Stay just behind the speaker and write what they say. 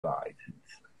Right.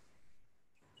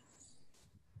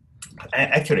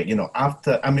 Actually,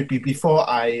 before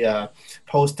I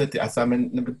posted the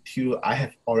assignment number two, I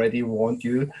have already warned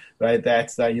you, right,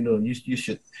 that you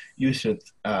should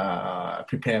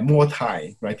prepare more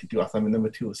time, right, to do assignment number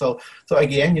two. So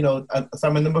again,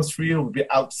 assignment number three will be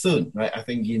out soon, right? I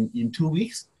think in 2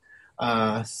 weeks.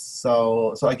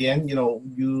 So again,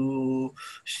 you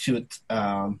should.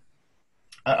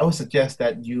 I would suggest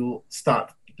that you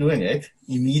start doing it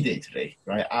immediately,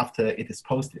 right, after it is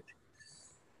posted.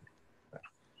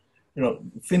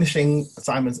 Finishing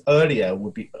assignments earlier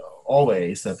would be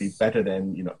always be better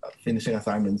than finishing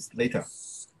assignments later.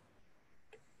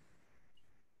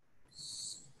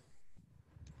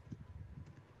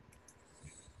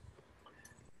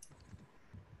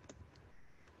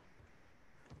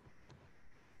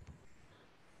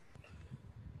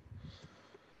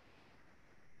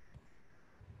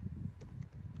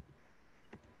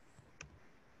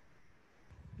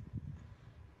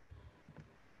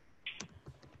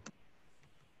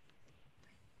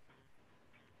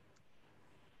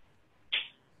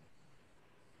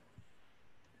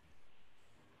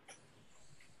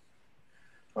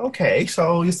 Okay,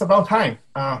 so it's about time.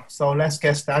 So let's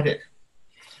get started.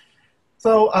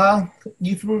 So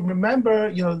if you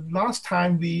remember, last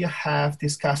time we have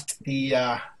discussed the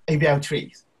ABL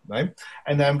trees, right?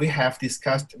 And then we have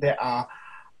discussed there are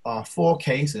 4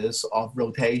 cases of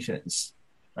rotations,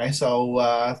 right? So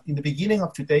in the beginning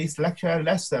of today's lecture,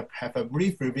 let's have a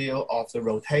brief review of the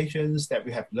rotations that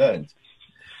we have learned.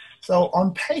 So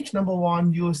on page number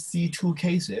 1, you'll see 2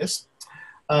 cases.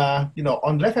 On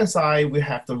the left-hand side, we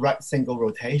have the right single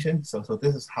rotation. So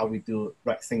this is how we do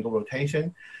right single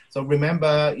rotation. So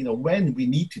remember, when we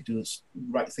need to do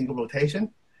right single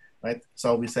rotation, right?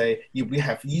 So we say, if we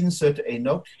have inserted a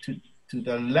note to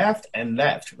the left and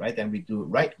left, right? Then we do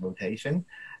right rotation.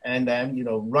 And then,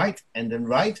 right and then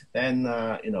right, then,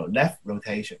 left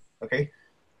rotation, okay?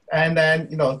 And then,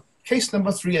 case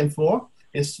number 3 and 4,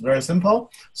 it's very simple.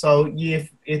 So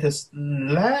if it is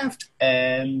left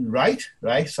and right,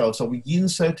 right? So we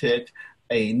inserted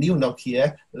a new note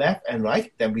here, left and right,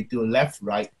 then we do left,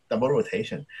 right, double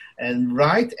rotation. And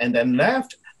right and then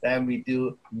left, then we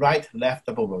do right, left,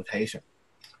 double rotation.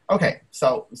 Okay,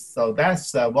 so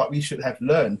that's what we should have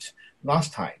learned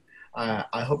last time.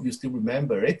 I hope you still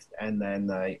remember it. And then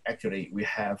actually we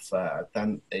have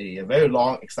done a very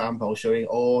long example showing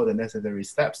all the necessary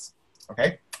steps,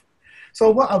 okay? So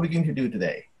what are we going to do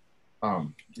today?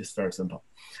 It's very simple.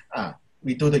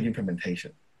 We do the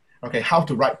implementation. Okay, how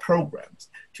to write programs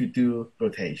to do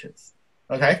rotations.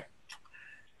 Okay.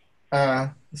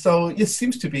 So it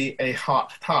seems to be a hard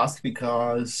task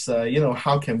because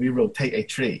how can we rotate a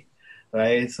tree,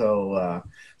 right? So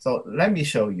let me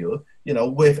show you.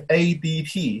 With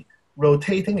ADT,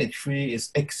 rotating a tree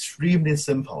is extremely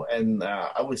simple, and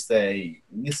I would say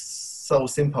it's so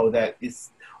simple that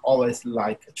it's always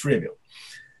like trivial.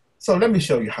 So let me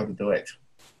show you how to do it.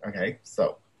 Okay,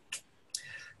 so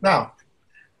now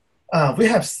we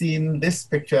have seen this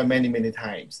picture many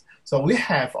times. So we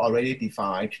have already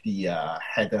defined the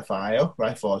header file,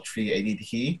 right, for tree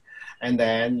ADT, and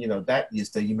then that is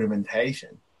the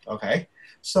implementation. Okay,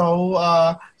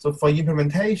 so so for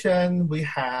implementation we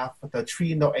have the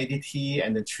tree node ADT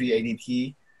and the tree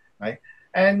ADT, right?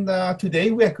 And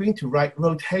today we are going to write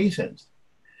rotations.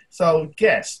 So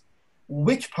guess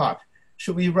which part?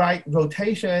 Should we write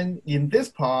rotation in this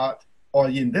part or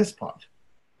in this part?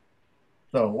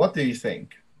 So what do you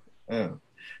think?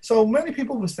 So many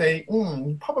people would say,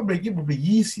 probably it would be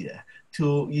easier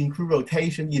to include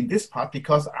rotation in this part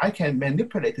because I can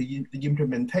manipulate the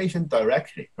implementation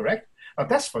directly, correct?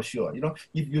 That's for sure.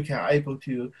 If you are able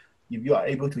to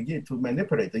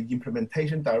manipulate the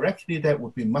implementation directly, that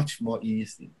would be much more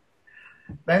easy.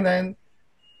 And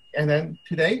then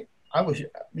today, I will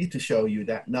need to show you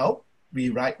that no, we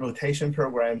write rotation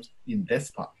programs in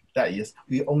this part. That is,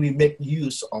 we only make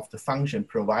use of the function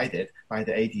provided by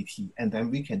the ADT, and then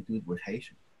we can do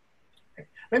rotation. Okay.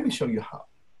 Let me show you how.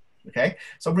 Okay,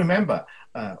 so remember,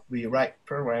 we write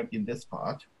program in this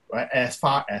part, right, as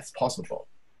far as possible.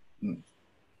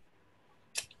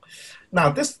 Now,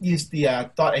 this is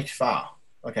the .h file.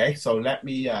 Okay, so let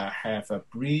me have a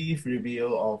brief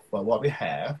review of what we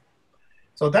have.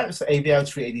 So that's AVL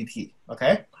tree ADT,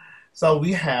 okay? So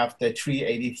we have the tree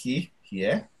ADT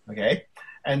here, okay?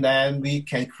 And then we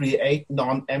can create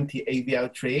non-empty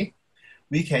AVL tree.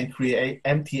 We can create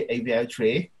empty AVL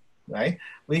tree, right?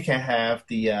 We can have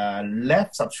the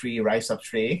left subtree, right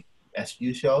subtree, as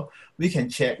usual. We can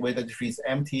check whether the tree is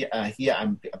empty. Here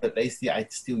I'm a bit lazy. I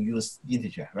still use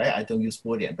integer, right? I don't use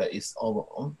Boolean, but it's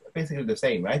all basically the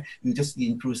same, right? You just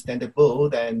include standard bool,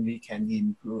 then we can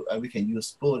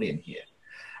use Boolean here.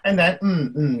 And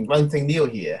then one thing new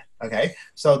here, okay?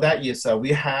 So that is we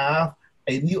have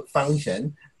a new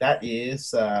function that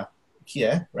is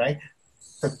here, right?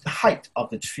 The height of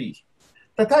the tree.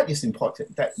 That is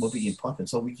important. That will be important.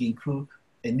 So we include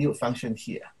a new function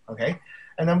here, okay?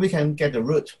 And then we can get the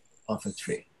root of a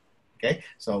tree, okay?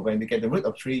 So when we get the root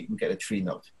of tree, we get a tree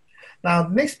node. Now,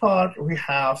 next part, we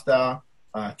have the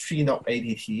tree node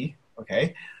ADT,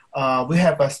 okay? We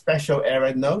have a special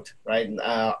error node, right?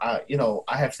 I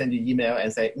have sent you email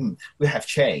and say, we have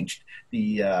changed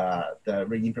the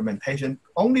re-implementation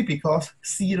only because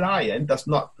CLion does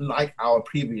not like our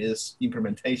previous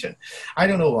implementation. I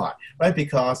don't know why, right?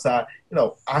 Because, I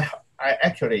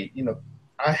actually,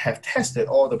 I have tested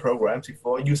all the programs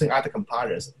before using other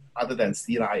compilers other than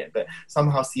CLion, but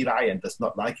somehow CLion does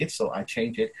not like it, so I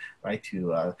changed it, right,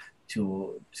 to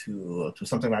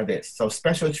something like this. So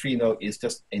special tree node is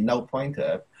just a node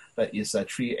pointer, but it's a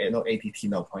tree node ADT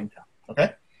node pointer.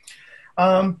 Okay.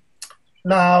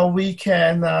 Now we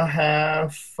can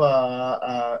have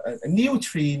a new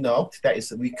tree node. That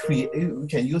is, we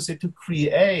can use it to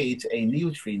create a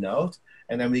new tree node,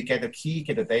 and then we get the key,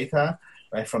 get the data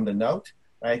right from the node.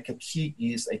 Right, the key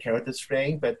is a character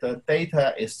string, but the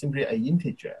data is simply an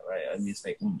integer. Right, and we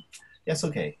say, yes,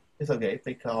 okay. It's okay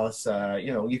because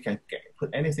you can put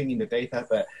anything in the data,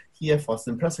 but here for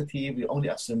simplicity, we only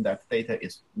assume that data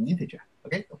is an integer.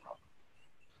 Okay, no problem.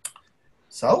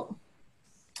 So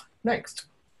next,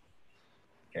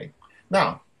 okay,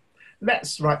 now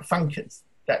let's write functions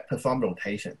that perform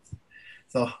rotations.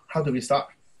 So how do we start?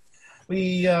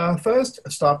 We first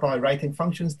start by writing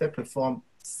functions that perform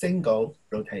single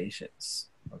rotations.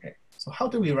 Okay, so how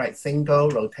do we write single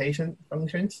rotation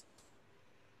functions?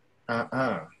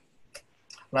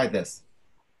 Like this.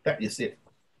 That is it.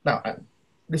 Now,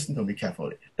 listen to me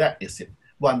carefully. That is it.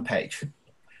 One page.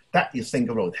 That is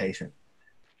single rotation.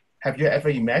 Have you ever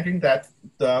imagined that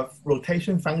the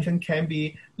rotation function can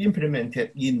be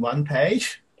implemented in one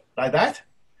page like that?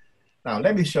 Now,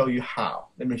 let me show you how.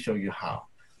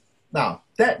 Now,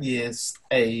 that is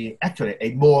actually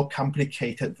a more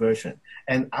complicated version,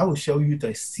 and I will show you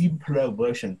the simpler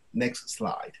version next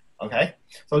slide. Okay,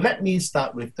 so let me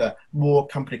start with the more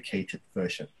complicated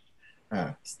version.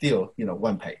 Still,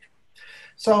 one page.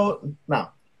 So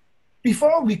now,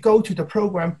 before we go to the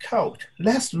program code,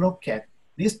 let's look at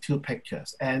these two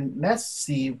pictures and let's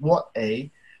see what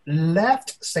a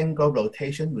left single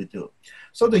rotation will do.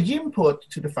 So the input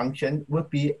to the function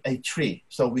would be a tree.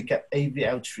 So we get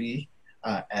AVL tree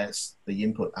as the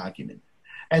input argument.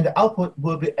 And the output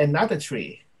will be another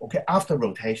tree, okay, after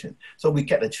rotation. So we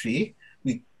get a tree,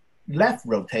 we left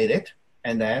rotate it,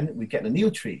 and then we get a new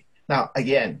tree. Now,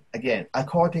 again,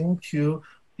 according to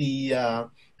the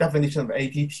definition of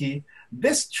ADT,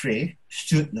 this tree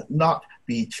should not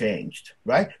be changed,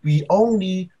 right? We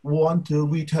only want to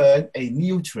return a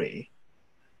new tree,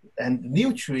 and the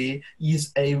new tree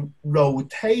is a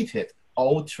rotated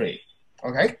old tree,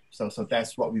 okay? So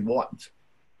that's what we want.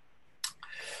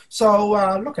 So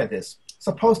look at this.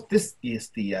 Suppose this is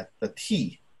the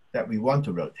T that we want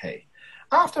to rotate.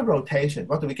 After rotation,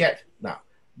 what do we get? Now,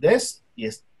 this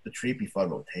is the tree before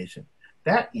rotation.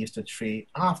 That is the tree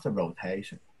after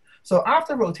rotation. So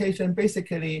after rotation,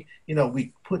 basically,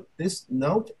 we put this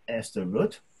node as the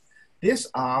root. This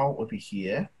R will be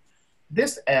here.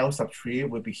 This L sub tree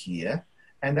will be here.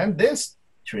 And then this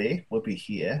tree will be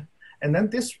here. And then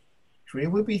this tree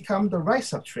will become the right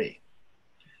subtree.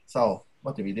 So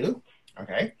what do we do?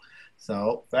 Okay,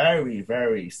 so very,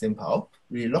 very simple.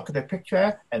 We look at the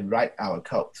picture and write our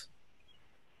code.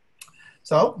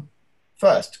 So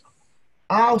first,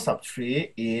 R sub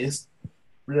tree is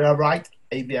the right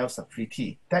AVL sub tree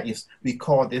T. That is, we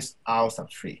call this R sub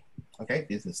tree. Okay,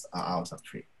 this is R sub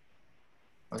tree.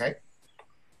 Okay,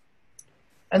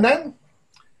 and then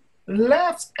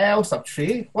left L sub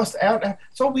tree. What's L?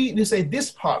 So we say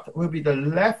this part will be the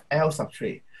left L sub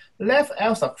tree. Left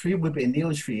L sub tree will be a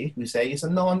new tree. We say it's a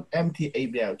non-empty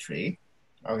AVL tree.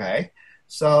 Okay,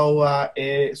 so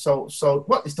so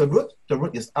what is the root? The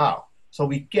root is R. So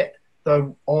we get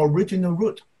the original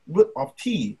root of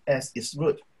T as its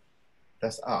root.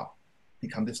 That's R.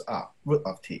 Become this R, root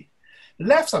of T.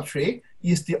 Left subtree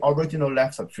is the original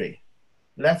left subtree.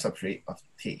 Left subtree of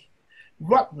T.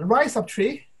 Right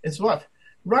subtree is what?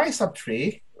 Right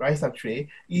subtree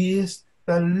is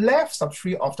the left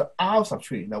subtree of the R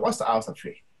subtree. Now, what's the R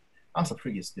subtree? R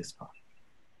subtree is this part.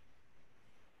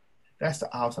 That's the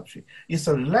R subtree. It's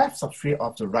the left subtree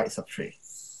of the right subtree.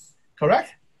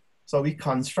 Correct? So we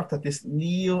constructed this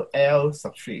new L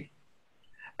subtree.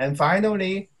 And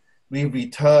finally, we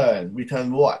return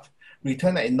what?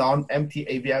 Return a non-empty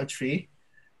AVL tree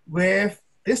with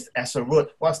this as a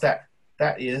root. What's that?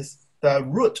 That is the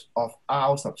root of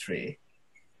R sub 3.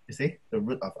 You see, the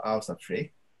root of R sub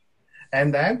 3.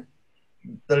 And then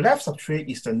the left sub 3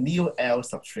 is the new L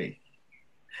sub 3.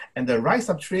 And the right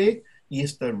sub 3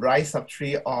 is the right sub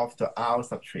 3 of the R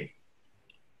sub 3.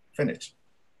 Finished.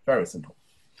 Very simple.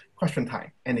 Question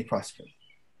time. Any question?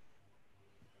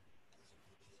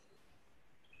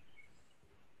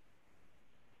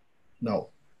 No.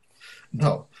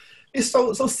 No. It's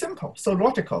so simple, so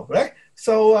logical, right?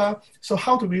 So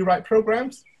how do we write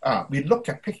programs? We look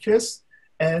at pictures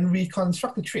and we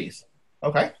construct the trees.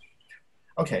 Okay?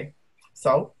 Okay.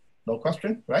 So no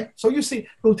question, right? So you see,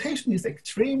 rotation is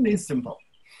extremely simple.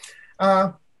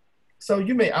 So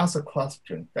you may ask a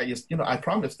question that is, I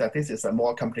promise that this is a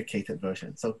more complicated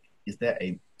version. So is there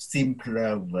a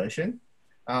simpler version?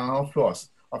 Of course.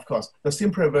 The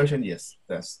simpler version is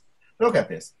this. Look at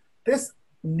this. This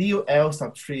new L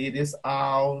sub 3, this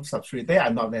R sub 3, they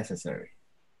are not necessary.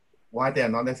 Why they are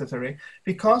not necessary?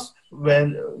 Because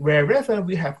wherever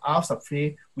we have R sub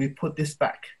 3, we put this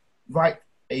back. Right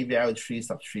AVL 3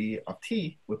 sub 3 of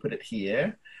T, we put it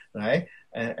here, right?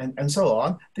 And so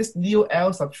on. This new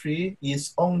L sub 3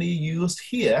 is only used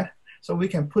here, so we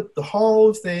can put the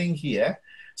whole thing here.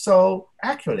 So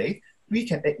actually, we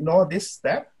can ignore this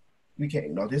step.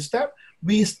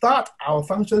 We start our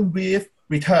function with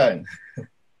return.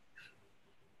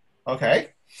 Okay,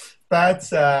 but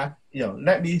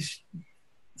let me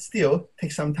still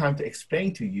take some time to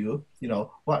explain to you,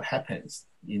 what happens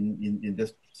in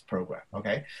this program.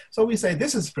 Okay, so we say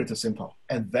this is pretty simple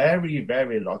and very,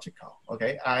 very logical.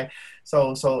 Okay,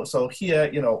 so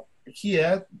here,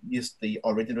 here is the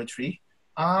original tree.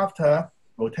 After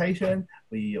rotation,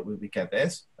 we get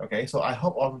this. Okay, so I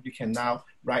hope all of you can now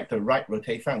write the right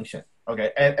rotate function.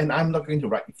 Okay, and I'm not going to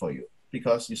write it for you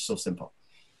because it's so simple.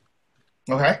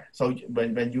 Okay, so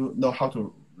when you know how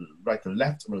to write the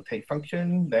left rotate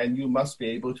function, then you must be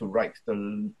able to write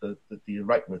the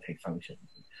right rotate function.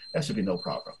 That should be no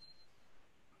problem.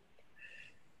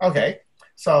 Okay,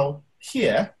 so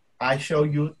here I show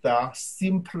you the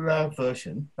simpler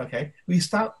version. Okay, we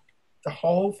start the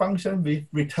whole function with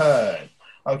return.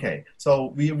 Okay,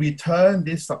 so we return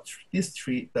this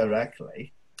tree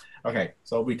directly. Okay,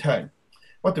 so return.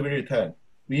 What do we return?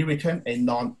 We return a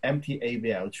non-empty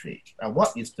AVL tree. Now,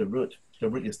 what is the root? The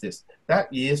root is this.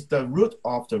 That is the root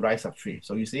of the right subtree.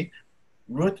 So you see,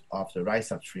 root of the right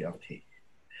subtree of T.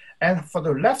 And for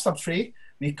the left subtree,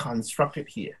 we construct it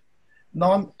here.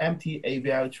 Non-empty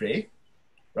AVL tree,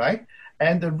 right?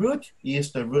 And the root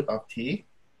is the root of T.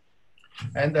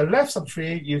 And the left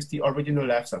subtree is the original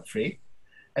left subtree.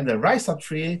 And the right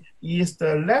subtree is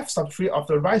the left subtree of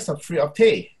the right subtree of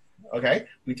T. Okay,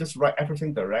 we just write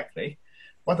everything directly.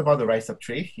 What about the right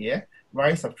subtree here?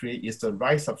 Right subtree is the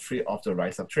right subtree of the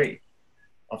right subtree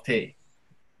of T.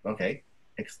 Okay,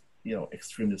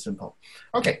 extremely simple.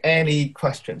 Okay, any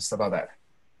questions about that?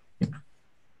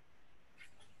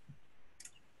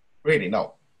 Really,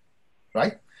 no,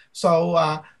 right?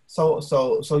 So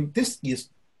this is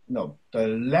the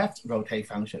left rotate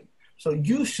function. So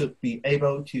you should be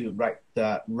able to write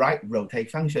the right rotate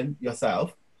function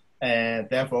yourself, and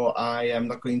therefore I am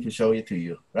not going to show it to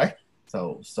you, right?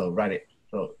 So write it.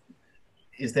 So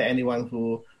is there anyone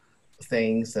who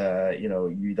thinks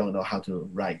you don't know how to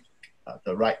write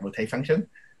the right rotate function?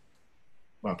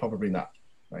 Well, probably not,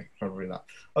 right? Probably not.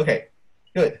 Okay,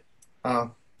 good.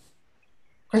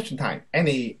 Question time.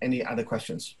 Any other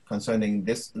questions concerning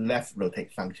this left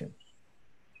rotate function?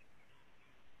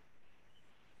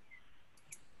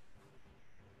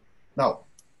 No.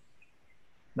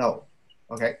 No.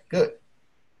 Okay, good.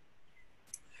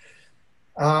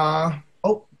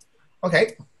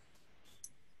 Okay.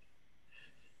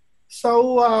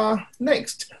 So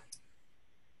next,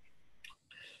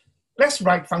 let's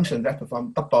write function that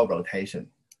perform double rotation.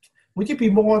 Would it be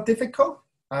more difficult?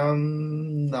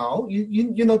 No,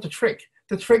 you know the trick.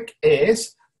 The trick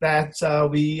is that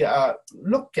we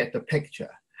look at the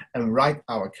picture and write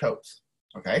our codes,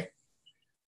 okay?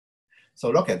 So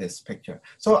look at this picture.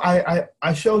 So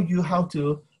I show you how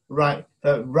to write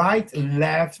the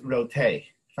right-left rotate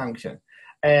function.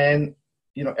 And,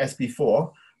 as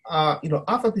before,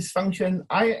 after this function,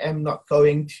 I am not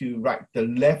going to write the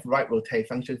left-right rotate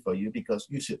function for you because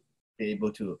you should be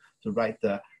able to write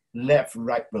the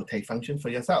left-right rotate function for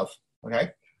yourself,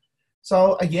 okay?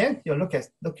 So again, look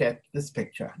at this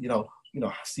picture,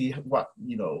 see what,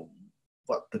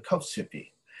 what the code should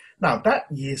be. Now that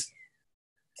is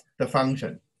the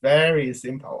function. Very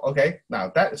simple. Okay.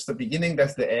 Now that's the beginning,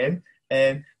 that's the end.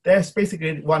 And there's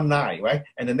basically one line, right?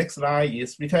 And the next line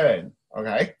is return.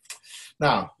 Okay.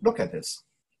 Now look at this.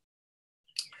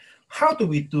 How do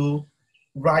we do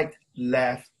right,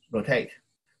 left, rotate?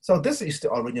 So this is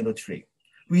the original tree.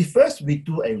 We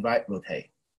do a right rotate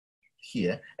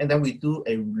here, and then we do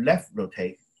a left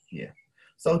rotate here.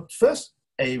 So first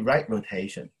a right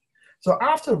rotation. So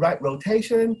after right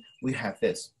rotation, we have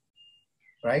this,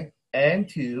 right?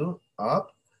 N2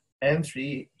 up,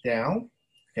 N3 down,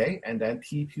 okay? And then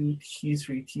T2,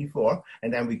 T3, T4,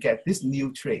 and then we get this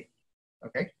new tree,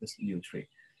 okay? This new tree.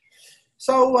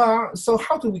 So, so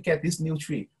how do we get this new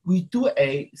tree? We do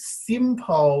a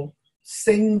simple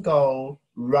single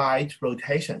right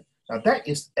rotation. Now that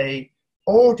is a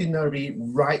ordinary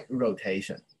right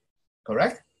rotation,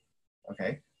 correct?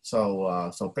 Okay, so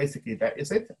so basically that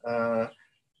is it.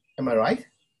 Am I right?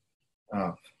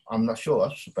 I'm not sure,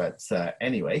 but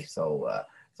anyway, so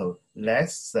so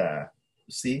let's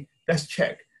see. Let's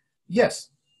check.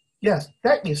 Yes, yes,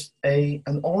 that is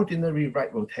an ordinary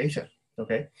right rotation.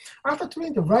 Okay. After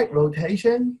doing the right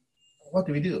rotation, what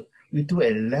do? We do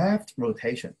a left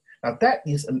rotation. Now that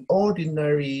is an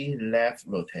ordinary left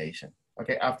rotation.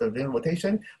 Okay. After the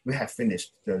rotation, we have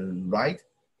finished the right,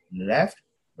 left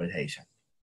rotation.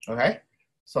 Okay.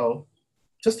 So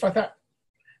just like that.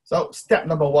 So step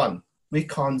number one, we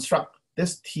construct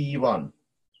this T1.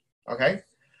 Okay.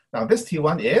 Now this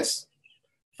T1 is,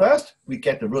 first we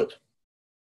get the root.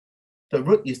 The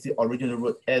root is the original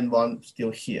root, N1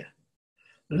 still here.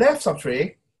 Left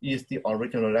subtree is the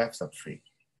original left subtree.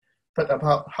 But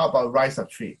how about right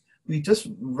subtree? We just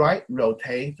right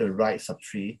rotate the right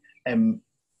subtree and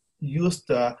use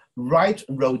the right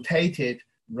rotated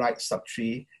right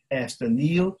subtree as the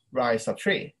new right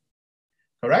subtree.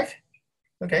 Correct?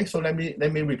 Okay, so let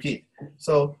me repeat.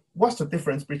 So what's the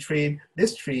difference between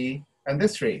this tree and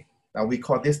this tree? Now we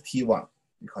call this T1.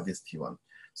 We call this T1.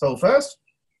 So first,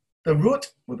 the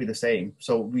root will be the same.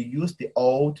 So we use the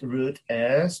old root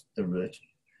as the root.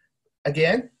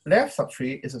 Again, left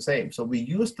subtree is the same. So we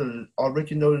use the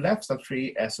original left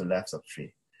subtree as the left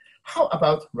subtree. How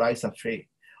about right subtree?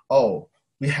 Oh,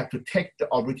 we have to take the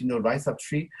original right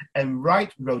subtree and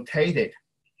right rotate it.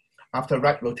 After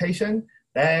right rotation,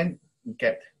 then we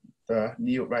get the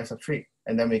new right subtree.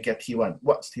 And then we get T1.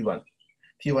 What's T1?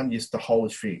 T1 is the whole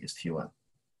tree is T1.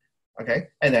 Okay,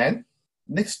 and then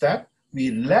next step,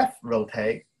 we left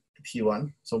rotate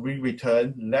T1. So we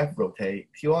return left rotate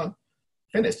T1.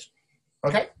 Finished.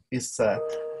 Okay, it's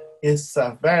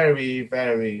very,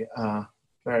 very,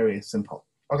 very simple.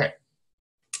 Okay,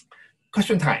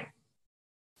 question time.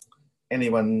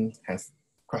 Anyone has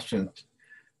questions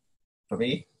for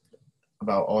me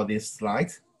about all these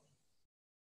slides?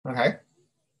 Okay.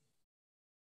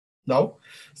 No.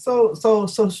 So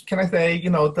can I say, you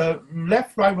know, the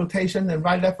left-right rotation and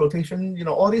right-left rotation, you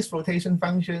know, all these rotation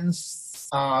functions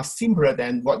are simpler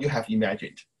than what you have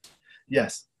imagined.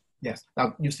 Yes. Yes.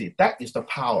 Now you see that is the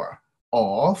power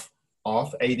of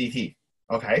ADT.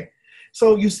 Okay.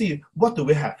 So you see, what do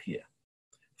we have here?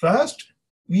 First,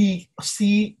 we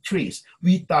see trees.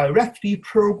 We directly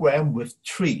program with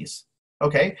trees.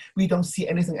 Okay. We don't see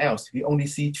anything else. We only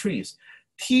see trees.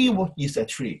 T1 is a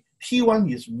tree.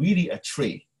 T1 is really a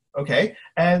tree. Okay.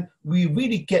 And we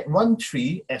really get one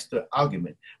tree as the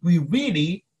argument. We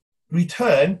really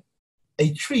return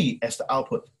a tree as the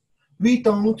output. We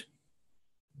don't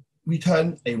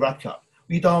return a record.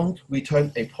 We don't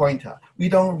return a pointer. We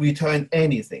don't return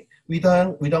anything. We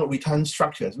don't return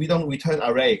structures. We don't return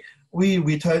array. We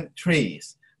return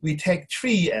trees. We take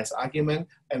tree as argument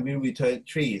and we return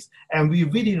trees. And we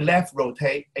really left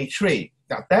rotate a tree.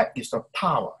 Now that is the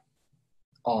power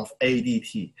of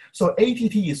ADT. So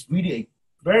ADT is really a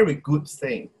very good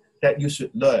thing that you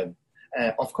should learn.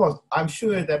 Of course, I'm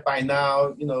sure that by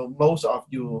now, you know, most of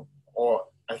you, or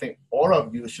I think all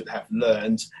of you should have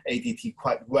learned ADT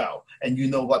quite well, and you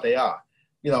know what they are.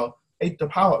 You know, the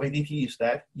power of ADT is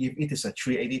that if it is a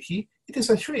tree ADT, it is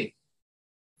a tree,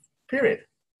 period.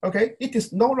 Okay, it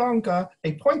is no longer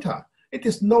a pointer. It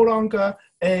is no longer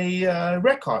a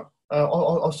record,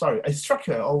 or sorry, a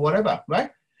structure or whatever,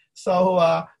 right?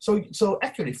 So, so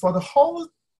actually for the whole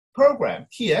program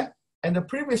here and the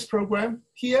previous program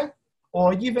here,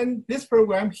 or even this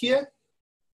program here,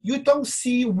 you don't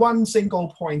see one single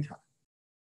pointer.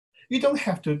 You don't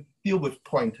have to deal with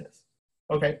pointers,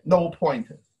 okay? No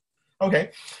pointers,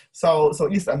 okay? So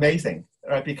it's amazing,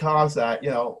 right? Because, you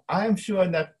know, I am sure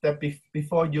that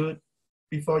before you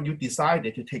before you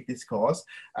decided to take this course,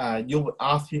 you would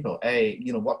ask people, hey,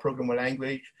 what programming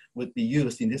language would be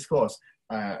used in this course?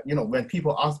 When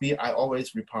people ask me, I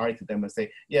always reply to them and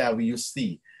say, yeah, we use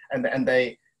C. And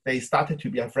they started to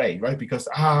be afraid, right? Because,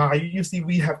 you see,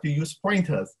 we have to use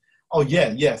pointers. Oh,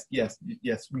 yeah, yes,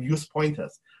 we use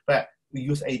pointers, but we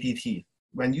use ADT.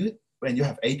 When you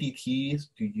have ADTs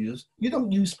to use, you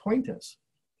don't use pointers,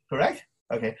 correct?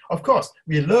 Okay, of course,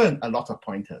 we learn a lot of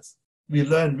pointers. We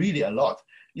learn really a lot.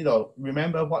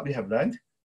 Remember what we have learned?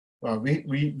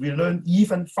 We learn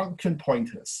even function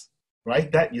pointers,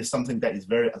 right? That is something that is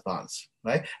very advanced,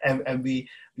 right? And we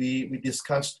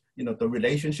discussed, the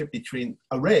relationship between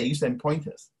arrays and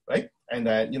pointers, right? And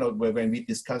when we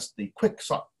discuss the quick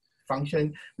sort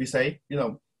function, we say,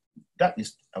 that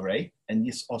is array and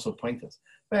it's also pointers.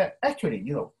 But actually,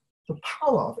 the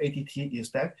power of ADT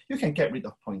is that you can get rid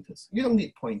of pointers. You don't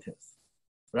need pointers,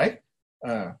 right?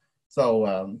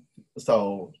 So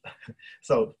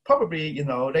probably,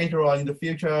 later on in the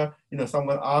future,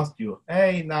 someone asks you,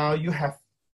 hey, now you have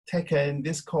taken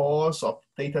this course of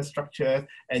data structures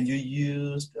and you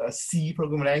used a C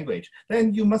programming language,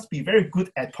 then you must be very good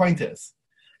at pointers.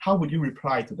 How would you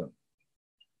reply to them?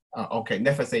 Okay,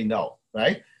 never say no,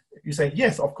 right? You say,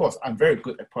 yes, of course, I'm very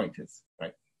good at pointers,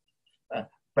 right?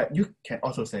 But you can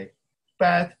also say,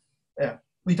 but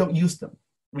we don't use them.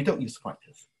 We don't use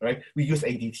pointers, right? We use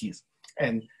ADTs.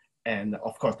 And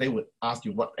of course, they would ask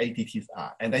you what ADTs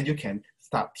are. And then you can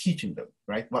start teaching them,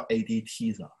 right? What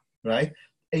ADTs are, right?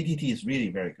 ADT is really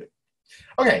very good.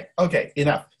 Okay,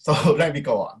 enough. So let me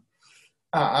go on.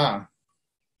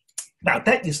 Now,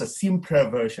 that is a simpler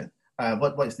version.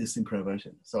 What is this simpler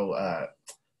version? So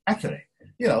actually,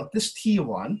 this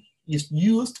T1 is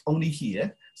used only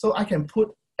here. So I can put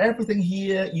everything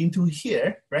here into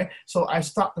here, right? So I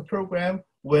start the program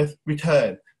with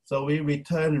return. So we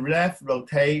return left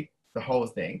rotate the whole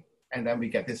thing, and then we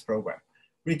get this program.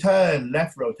 Return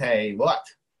left rotate what?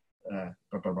 Blah,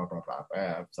 blah, blah, blah,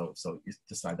 blah. So it's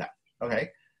just like that.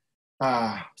 Okay.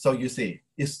 So you see,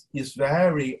 it's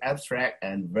very abstract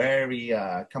and very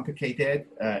complicated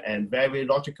and very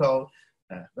logical.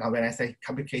 When I say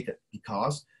complicated,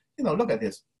 because look at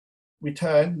this.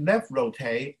 Return left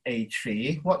rotate a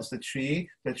tree. What is the tree?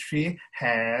 The tree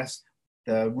has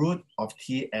the root of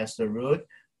T as the root.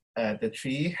 The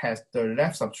tree has the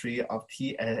left subtree of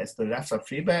T as the left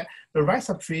subtree, but the right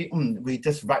subtree, we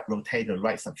just right rotate the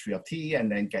right subtree of T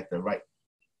and then get the right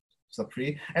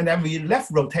subtree. And then we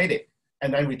left rotate it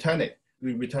and then return it.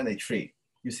 We return a tree.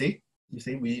 You see,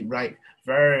 we write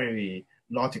very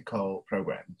logical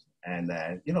programs. And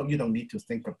you don't need to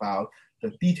think about the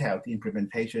detailed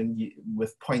implementation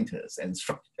with pointers and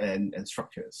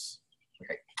structures.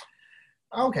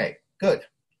 Okay, good.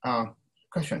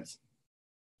 Questions?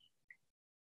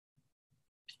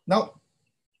 No,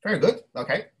 very good.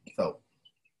 Okay, so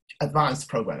advanced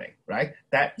programming, right?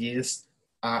 That is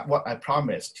what I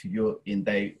promised to you in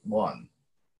day one.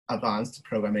 Advanced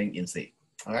programming in C.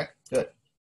 All right, good.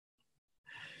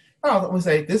 Now, I would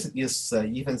say this is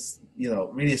even,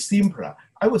 really simpler.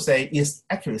 I would say it's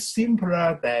actually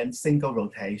simpler than single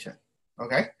rotation.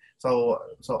 Okay, so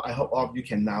I hope all of you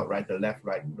can now write the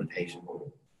left-right rotation.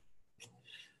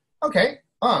 Okay,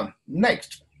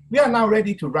 next, we are now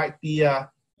ready to write the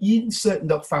insert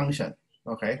node function.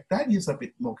 Okay, that is a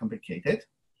bit more complicated.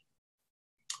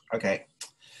 Okay,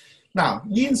 now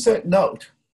insert node.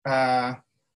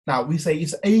 Now we say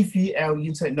it's AVL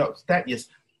insert node. That is,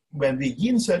 when we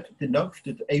insert the node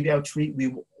to the AVL tree,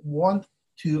 we want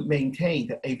to maintain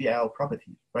the AVL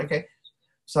property. Okay,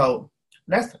 so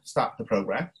let's start the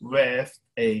program with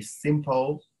a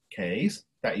simple case.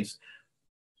 That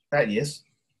is,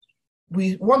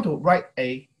 we want to write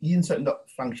a insert node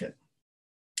function.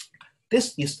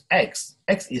 This is X.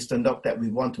 X is the node that we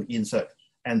want to insert.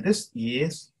 And this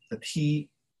is the T,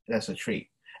 that's a tree.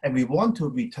 And we want to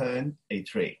return a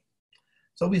tree.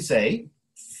 So we say,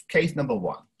 case number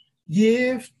one,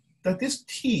 if this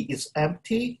T is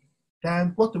empty,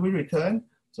 then what do we return?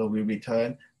 So we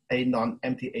return a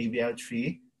non-empty AVL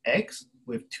tree, X,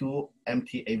 with two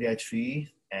empty AVL trees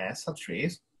as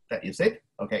subtrees. That is it.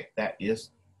 Okay, that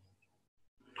is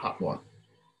part one.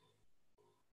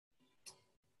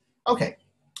 Okay,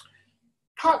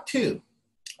 part two.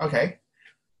 Okay,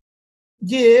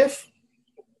 if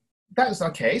that is the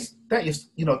case, that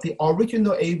is, the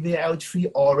original AVL tree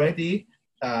already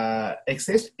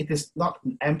exists. It is not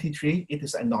an empty tree, it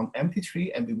is a non-empty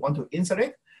tree, and we want to insert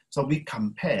it. So we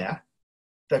compare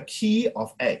the key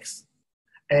of X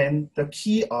and the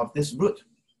key of this root.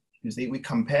 You see, we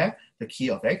compare the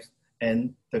key of X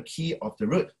and the key of the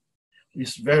root.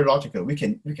 It's very logical. We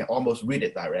can almost read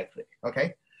it directly.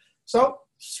 Okay. So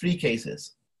 3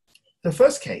 cases. The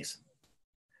first case,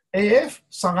 if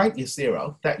sign is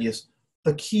 0, that is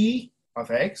the key of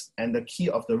x and the key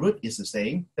of the root is the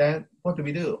same, then what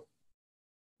do?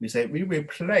 We say we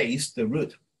replace the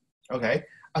root. Okay,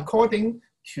 according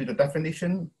to the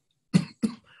definition,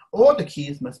 all the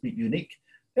keys must be unique.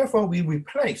 Therefore, we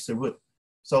replace the root.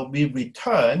 So we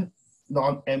return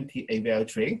non-empty AVL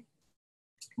tree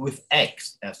with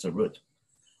x as the root.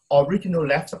 Original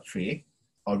left subtree,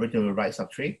 original right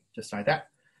subtree, just like that.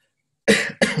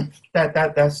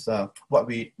 That's what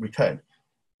we return.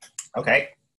 Okay,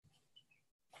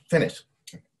 finished.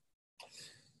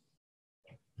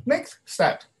 Next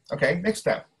step. Okay, next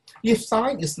step. If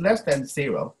sign is less than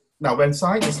 0, now when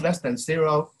sign is less than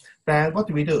 0, then what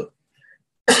do?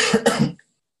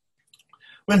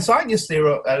 When sign is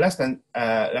 0, less than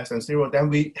 0, then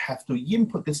we have to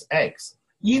input this x,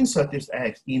 insert this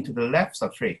x into the left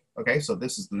subtree. Okay, so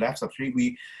this is the left subtree.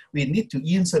 We need to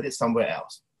insert it somewhere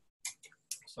else.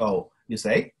 So you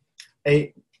say,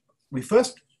 we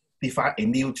first define a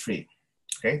new tree.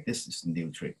 Okay, this is the new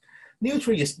tree. New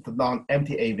tree is the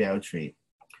non-empty AVL tree,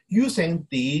 using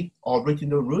the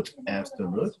original root as the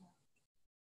root.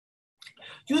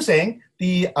 Using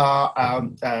the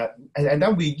and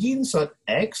then we insert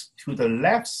x to the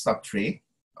left subtree,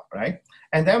 right?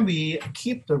 And then we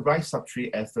keep the right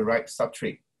subtree as the right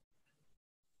subtree.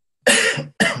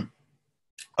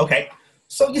 Okay,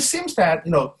 so it seems that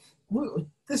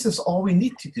this is all we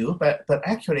need to do, but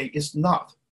actually it's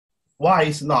not. Why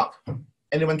is not?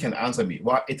 Anyone can answer me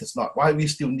why it is not? Why we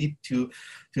still need to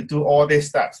do all these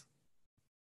steps?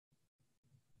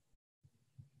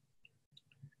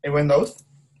 Anyone knows?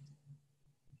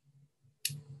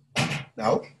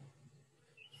 No?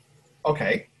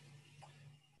 Okay.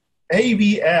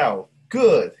 AVL,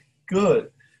 good.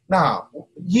 Now,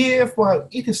 if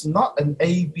it is not an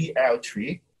AVL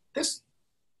tree, this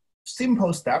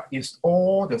simple step is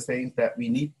all the things that we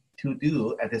need to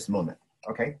do at this moment.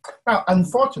 Okay. Now,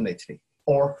 unfortunately,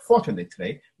 or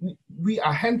fortunately, we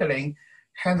are handling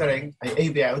an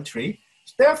AVL tree.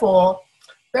 Therefore,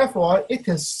 it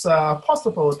is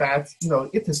possible that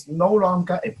it is no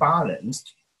longer a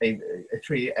balanced a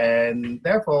tree, and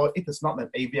therefore it is not an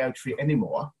AVL tree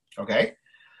anymore. Okay.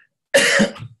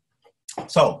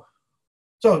 So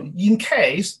in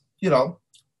case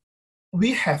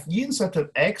we have inserted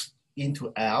x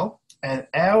into L and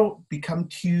L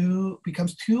becomes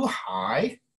too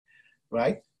high,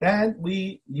 right? Then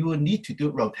you will need to do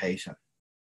rotation.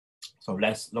 So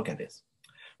let's look at this.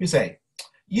 We say,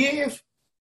 if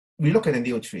we look at the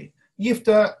new tree, if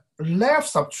the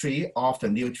left subtree of the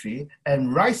new tree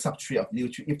and right subtree of new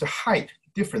tree, if the height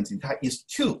difference in height is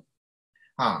 2,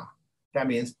 that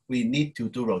means we need to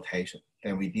do rotation.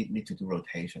 Then we need to do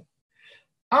rotation.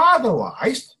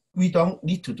 Otherwise, we don't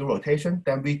need to do rotation.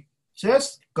 Then we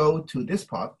just go to this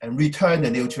part and return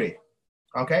the new tree.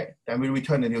 Okay, then we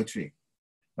return the new tree,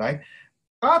 right?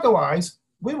 Otherwise,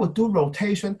 we will do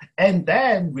rotation and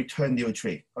then return new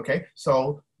tree. Okay,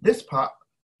 so this part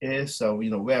is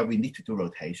where we need to do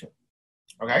rotation.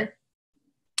 Okay,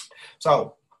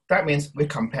 so that means we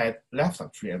compare left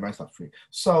subtree and right subtree.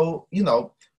 So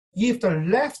if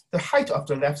the height of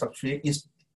the left subtree is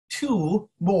 2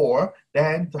 more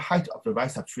than the height of the right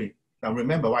subtree. Now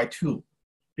remember why 2?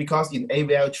 Because in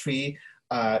AVL tree,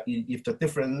 if the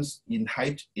difference in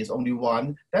height is only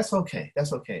 1, that's okay.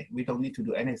 That's okay. We don't need to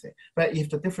do anything. But if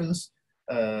the difference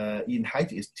in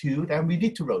height is 2, then we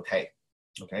need to rotate.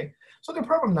 Okay. So the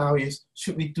problem now is,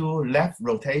 should we do left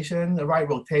rotation, right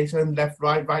rotation, left,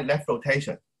 right, left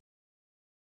rotation?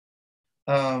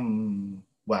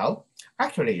 Well,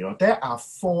 actually, there are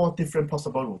 4 different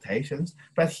possible rotations,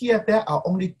 but here there are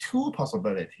only 2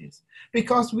 possibilities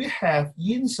because we have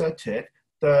inserted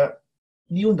the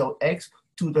new node x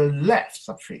to the left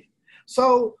subtree.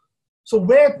 So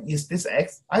where is this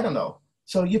x? I don't know.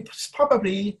 So you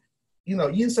probably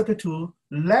inserted to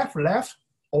left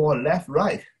or left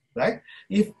right, right?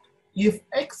 If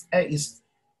x is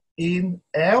in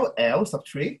LL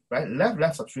subtree, right,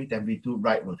 left subtree, then we do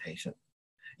right rotation.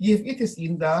 If it is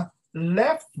in the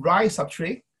left-right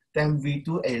subtree, then we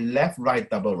do a left-right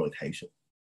double rotation,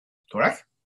 correct?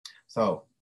 So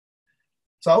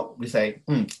we say,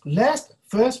 let's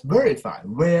first verify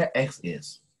where x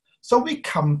is. So we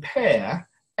compare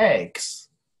x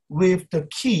with the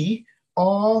key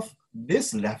of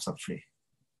this left subtree.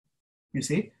 You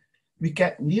see, we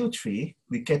get new tree,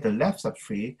 we get the left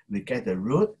subtree, we get the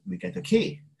root, we get the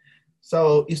key.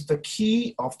 So it's the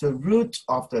key of the root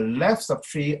of the left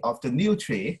subtree of the new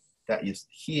tree that is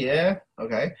here,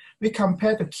 okay? We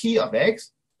compare the key of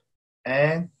x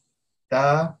and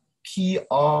the key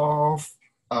of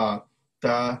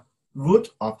the root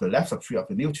of the left subtree of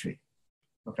the new tree.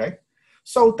 Okay,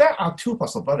 so there are two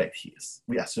possibilities.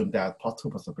 We assume there are two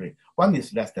possibilities. One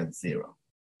is less than 0.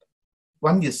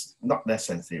 One is not less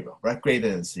than 0, right? Greater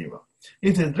than 0.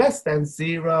 If it's less than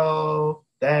 0,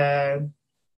 then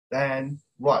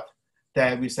what?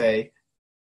 Then we say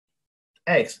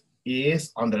x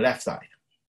is on the left side.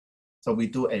 So we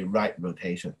do a right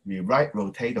rotation. We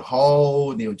rotate the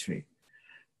whole new tree.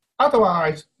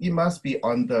 Otherwise, it must be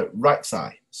on the right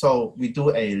side. So we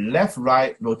do a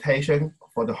left-right rotation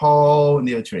for the whole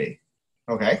new tree.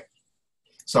 Okay?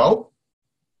 So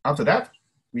after that,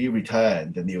 we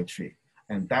return the new tree.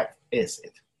 And that is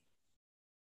it.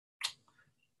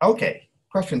 Okay,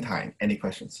 question time. Any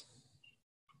questions?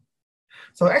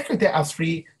 So actually, there are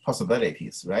three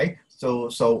possibilities, right? So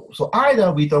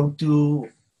either we don't do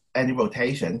any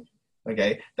rotation,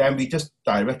 okay, then we just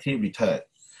directly return.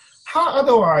 How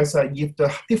otherwise, if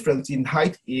the difference in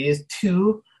height is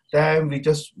 2, then we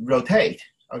just rotate,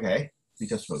 okay? We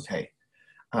just rotate.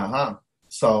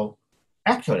 So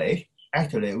actually,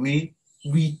 we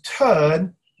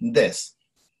return this.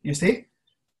 You see,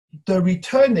 the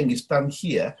returning is done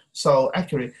here. So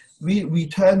actually, we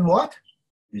return what?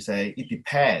 We say it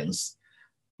depends.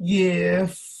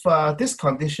 If this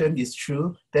condition is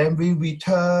true, then we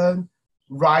return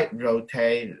right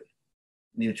rotate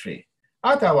new tree.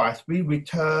 Otherwise, we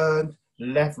return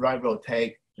left right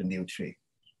rotate the new tree.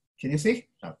 Can you see?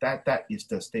 Now that is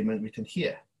the statement written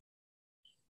here.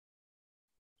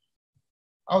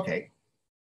 Okay.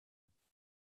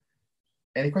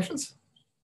 Any questions?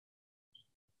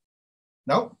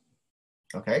 No?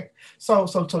 Okay. So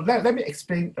let me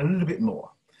explain a little bit more.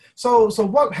 So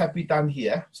what have we done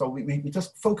here? So we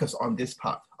just focus on this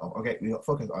part. Okay, we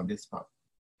focus on this part.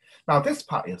 Now this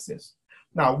part is this.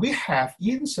 Now we have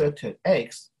inserted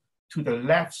x to the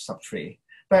left subtree,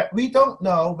 but we don't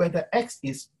know whether x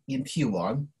is in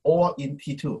T1 or in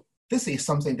T2. This is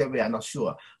something that we are not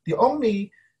sure. The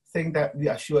only thing that we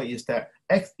are sure is that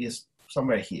x is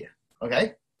somewhere here.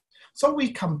 Okay, so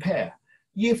we compare.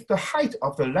 If the height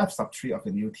of the left subtree of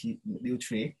the new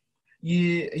tree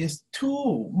is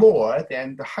 2 more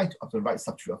than the height of the right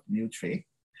subtree of the new tree,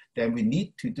 then we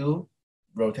need to do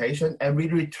rotation and we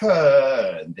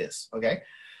return this, okay?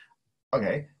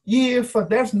 Okay, if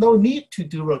there's no need to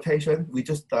do rotation, we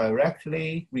just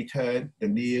directly return the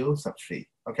new subtree,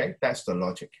 okay? That's the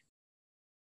logic.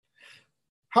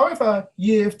 However,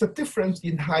 if the difference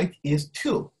in height is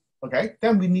 2, okay,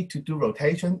 then we need to do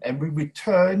rotation and we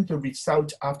return the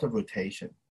result after rotation.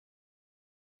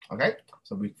 Okay,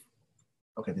 so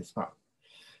this part.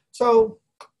 So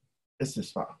this is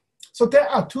part. So there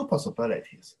are two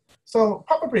possibilities. So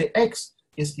probably x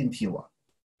is in T1.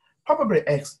 Probably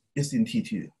x is in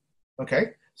T2.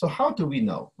 Okay, so how do we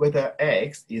know whether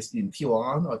x is in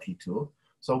T1 or T2?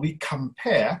 So we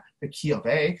compare the key of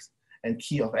x and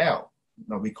key of L.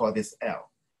 Now we call this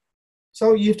L.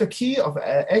 So if the key of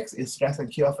x is less than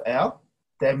key of L,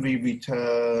 then we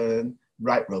return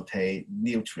right rotate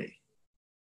new tree.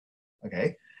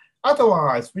 Okay.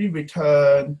 Otherwise, we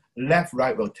return left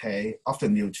right rotate of the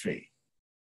new tree.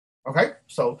 Okay.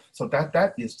 So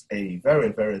that is a very,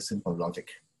 very simple logic.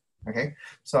 Okay.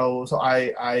 So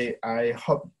I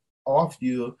hope all of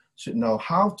you should know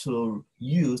how to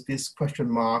use this question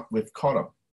mark with column.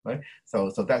 Right?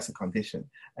 So that's a condition,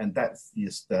 and that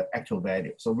is the actual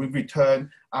value. So we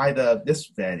return either this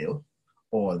value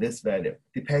or this value,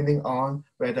 depending on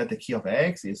whether the key of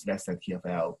x is less than key of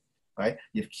L, right?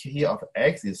 If key of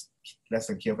x is less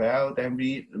than key of L, then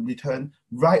we return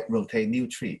right rotate new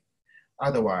tree.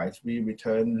 Otherwise, we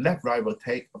return left right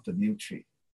rotate of the new tree.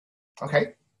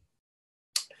 Okay?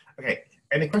 Okay,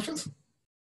 any questions?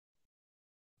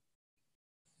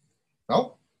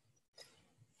 No?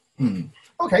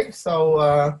 Okay,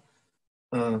 so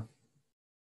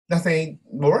nothing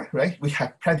more, right? We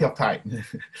have plenty of time.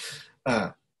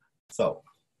 So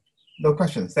no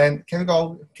questions. Then can I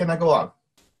go on?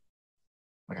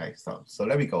 Okay, so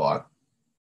let me go on.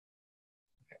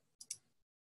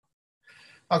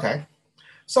 Okay,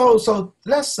 so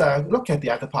let's look at the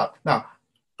other part. Now,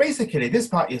 basically, this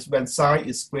part is when psi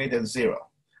is greater than 0.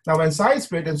 Now, when psi is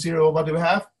greater than 0, what do we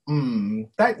have?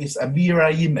 That is a mirror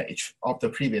image of the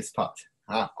previous part.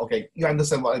 Okay, you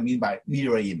understand what I mean by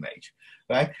mirror image,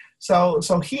 right? So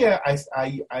here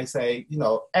I say, you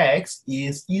know, x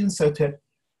is inserted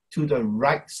to the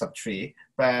right subtree,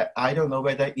 but I don't know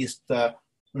whether it's the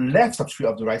left subtree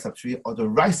of the right subtree or the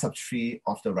right subtree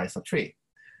of the right subtree.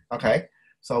 Okay,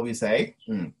 so we say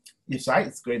if psi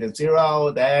is greater than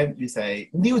 0, then we say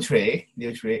new tree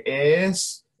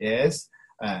is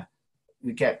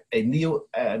we get a new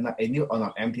or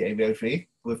not empty aviary tree.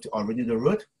 with the original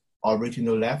root,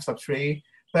 original left subtree,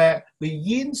 but we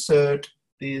insert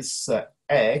this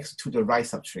x to the right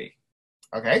subtree.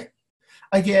 Okay.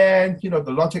 Again,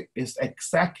 the logic is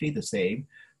exactly the same.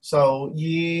 So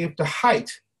if the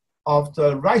height of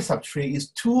the right subtree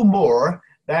is 2 more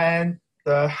than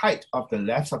the height of the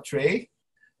left subtree,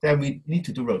 then we need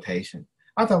to do rotation.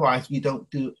 Otherwise, we don't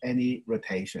do any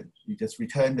rotation. We just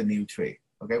return the new tree,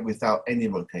 okay, without any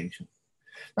rotation.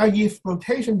 Now, if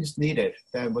rotation is needed,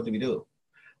 then what do?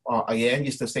 Again,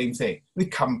 it's the same thing. We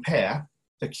compare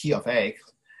the key of x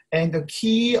and the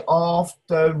key of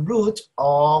the root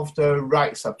of the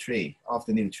right subtree of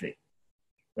the new tree,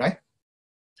 right?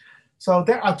 So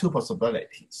there are 2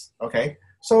 possibilities, okay?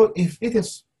 So if it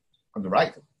is on the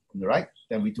right,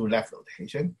 then we do left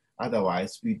rotation.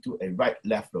 Otherwise, we do a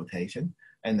right-left rotation,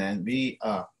 and then we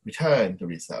return the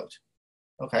result,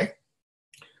 okay?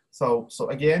 So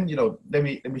again, let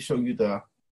me show you the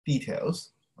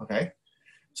details, okay?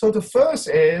 So the first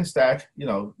is that,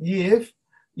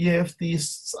 if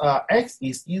this x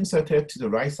is inserted to the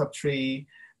right subtree,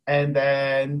 and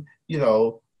then,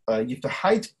 if the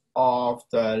height of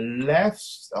the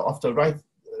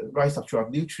right subtree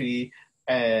of new tree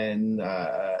and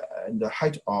the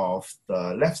height of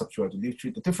the left subtree of the new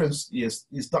tree, the difference is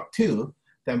not 2,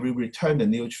 then we return the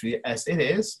new tree as it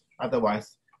is.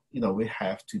 Otherwise, we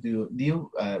have to do new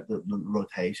the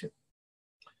rotation.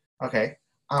 Okay.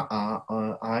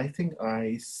 I think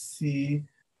I see.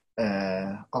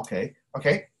 Okay.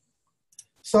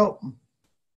 So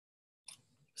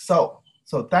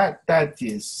that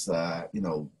is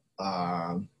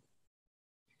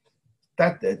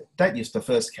that is the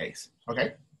first case.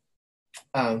 Okay.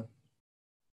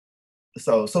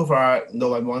 So far, no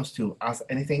one wants to ask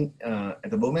anything at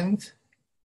the moment.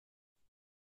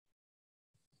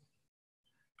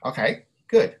 Okay,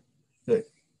 good.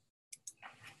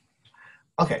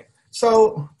 Okay,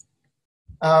 so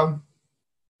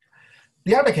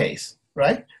the other case,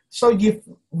 right? So if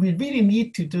we really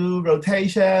need to do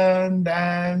rotation,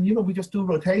 then we just do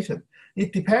rotation.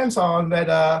 It depends on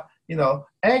whether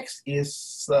x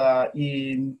is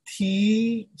in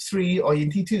T3 or in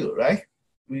T2, right?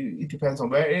 It depends on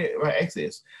where x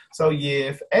is. So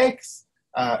if x,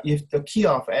 if the key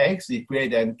of x is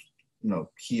greater than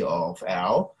key of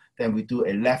L, then we do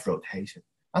a left rotation.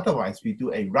 Otherwise, we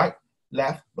do a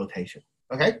right-left rotation.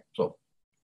 Okay, so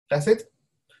that's it.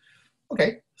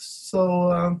 Okay,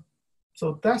 so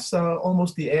that's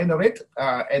almost the end of it.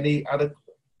 Any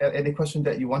question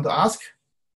that you want to ask?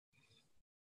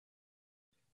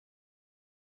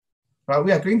 Right,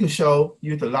 we are going to show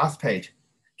you the last page.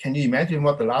 Can you imagine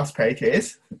what the last page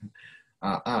is?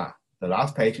 The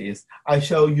last page is, I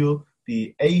show you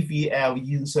the AVL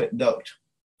insert node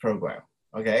program,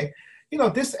 okay?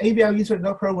 This AVL insert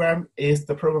node program is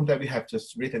the program that we have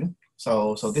just written.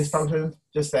 So this function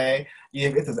just say,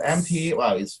 if it is empty,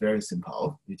 well, it's very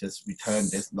simple. You just return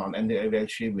this non-empty AVL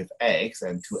tree with x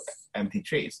and 2 empty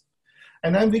trees.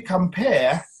 And then we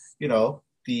compare,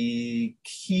 the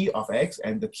key of x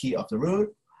and the key of the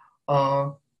root.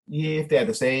 If they're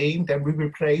the same, then we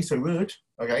replace the root,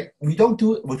 okay? We don't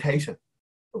do rotation.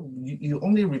 You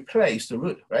only replace the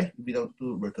root, right? We don't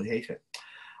do rotation.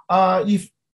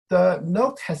 If the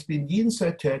node has been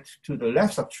inserted to the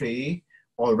left subtree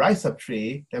or right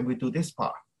subtree, then we do this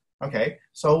part, okay?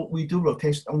 So we do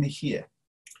rotation only here.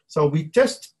 So we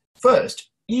just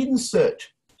first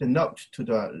insert the node to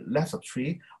the left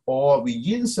subtree, or we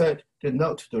insert the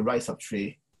node to the right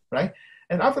subtree, right?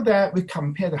 And after that, we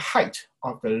compare the height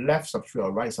of the left subtree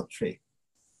or right subtree.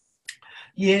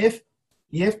 If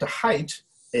the height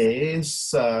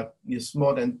is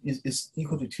more than is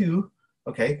equal to 2,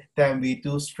 okay, then we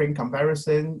do string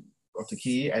comparison of the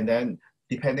key, and then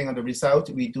depending on the result,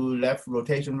 we do left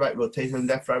rotation, right rotation,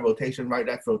 left right rotation, right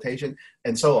left rotation,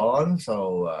 and so on.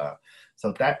 So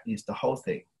so that is the whole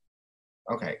thing.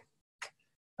 Okay.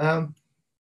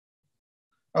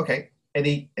 Okay.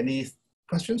 Any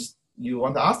questions you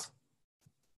want to ask?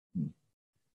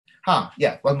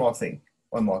 Yeah, one more thing.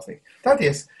 That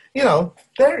is,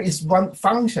 there is one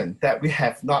function that we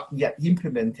have not yet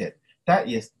implemented. That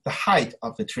is the height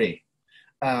of the tree.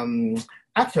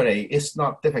 Actually, it's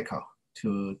not difficult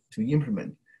to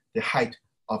implement the height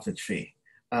of the tree.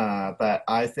 But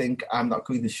I think I'm not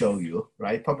going to show you,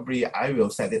 right? Probably I will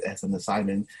set it as an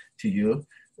assignment to you,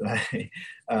 right?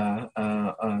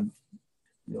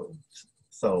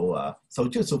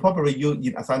 So probably you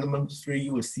in assignment 3,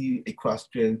 you will see a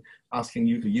question asking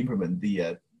you to implement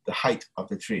the height of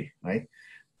the tree, right?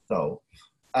 So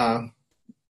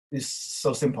It's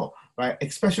so simple, right?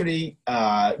 Especially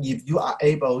if you are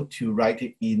able to write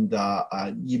it in the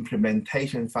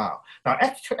implementation file. Now,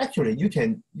 actually, you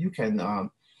can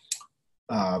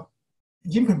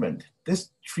implement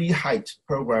this tree height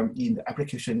program in the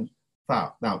application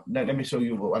file. Now, let me show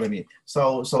you what I mean.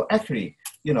 So actually,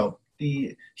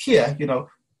 here,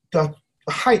 the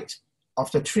height of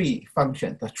the tree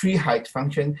function, the tree height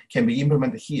function can be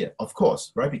implemented here, of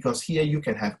course, right? Because here you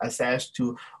can have access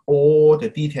to all the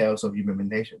details of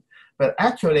implementation. But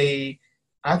actually,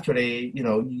 if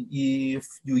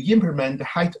you implement the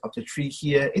height of the tree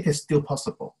here, it is still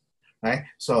possible, right?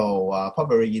 So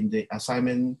probably in the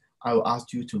assignment, I will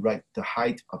ask you to write the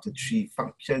height of the tree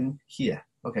function here,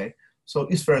 okay? So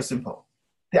it's very simple.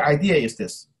 The idea is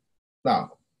this.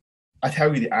 Now, I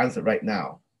tell you the answer right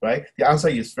now, right? The answer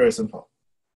is very simple.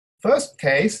 First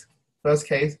case,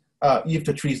 if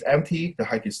the tree is empty, the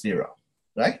height is 0,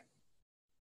 right?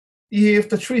 If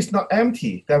the tree is not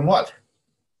empty, then what?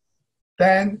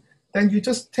 Then you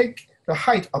just take the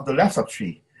height of the left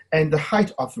subtree and the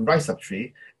height of the right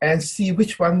subtree and see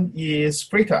which one is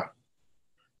greater,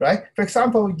 right? For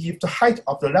example, if the height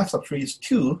of the left subtree is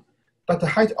 2, but the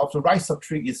height of the right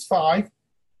subtree is 5,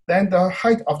 then the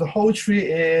height of the whole tree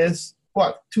is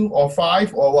what? 2 or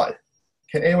 5 or what?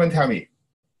 Can anyone tell me?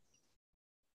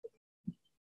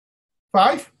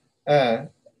 5? Yeah.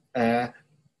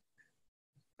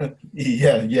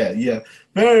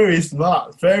 Very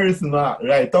smart,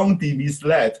 right? Don't be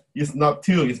misled. It's not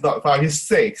 2, it's not 5, it's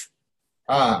 6.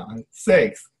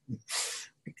 6.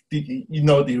 You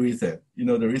know the reason. You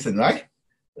know the reason, right?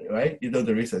 Right? You know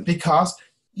the reason. Because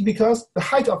the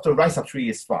height of the right subtree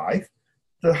is 5,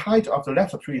 the height of the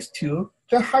left subtree is 2,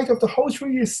 the height of the whole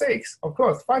tree is 6. Of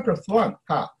course, 5 plus 1.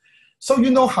 So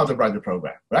you know how to write the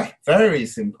program, right? Very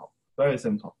simple. Very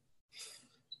simple.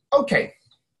 Okay.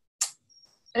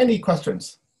 Any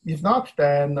questions? If not,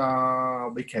 then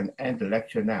we can end the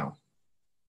lecture now.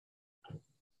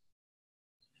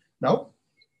 No?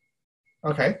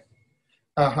 Okay.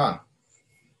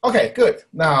 Okay, good.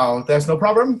 Now, there's no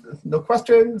problem, no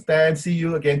questions, then see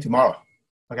you again tomorrow.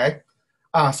 Okay?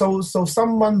 So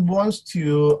someone wants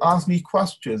to ask me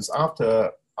questions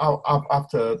after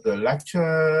the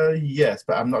lecture. Yes,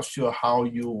 but I'm not sure how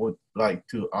you would like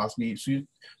to ask me.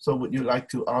 So would you like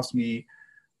to ask me?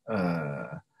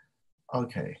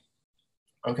 Okay.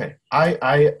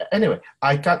 Anyway,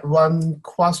 I got one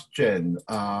question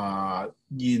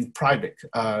in private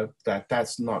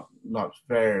that's not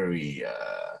very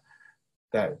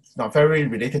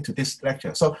related to this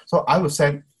lecture. So I will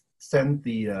send him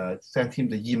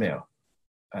the email.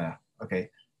 Okay,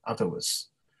 afterwards.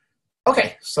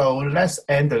 Okay, so let's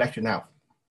end the lecture now.